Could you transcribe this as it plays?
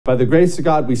By the grace of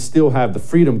God, we still have the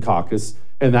Freedom Caucus,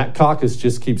 and that caucus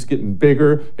just keeps getting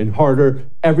bigger and harder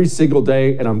every single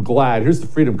day, and I'm glad. Here's the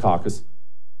Freedom Caucus.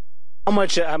 How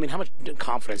much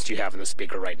confidence do you have in the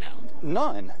speaker right now?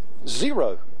 None.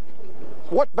 Zero.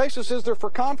 What basis is there for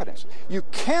confidence? You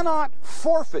cannot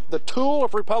forfeit the tool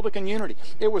of Republican unity.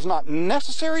 It was not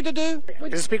necessary to do.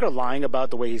 Is the speaker lying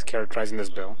about the way he's characterizing this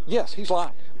bill? Yes, he's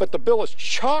lying. But the bill is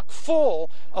chock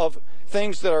full of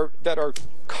things that are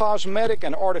cosmetic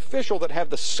and artificial that have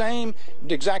the same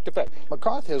exact effect.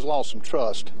 McCarthy has lost some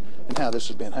trust in how this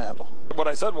has been handled. What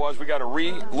I said was we got to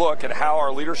re-look at how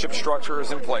our leadership structure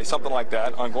is in place, something like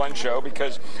that on Glenn's show,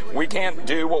 because we can't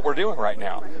do what we're doing right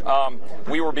now.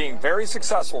 We were being very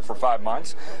successful for 5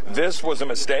 months. This was a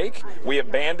mistake. We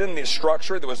abandoned the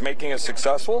structure that was making us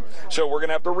successful, so we're going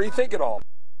to have to rethink it all.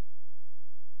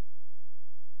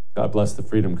 God bless the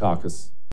Freedom Caucus.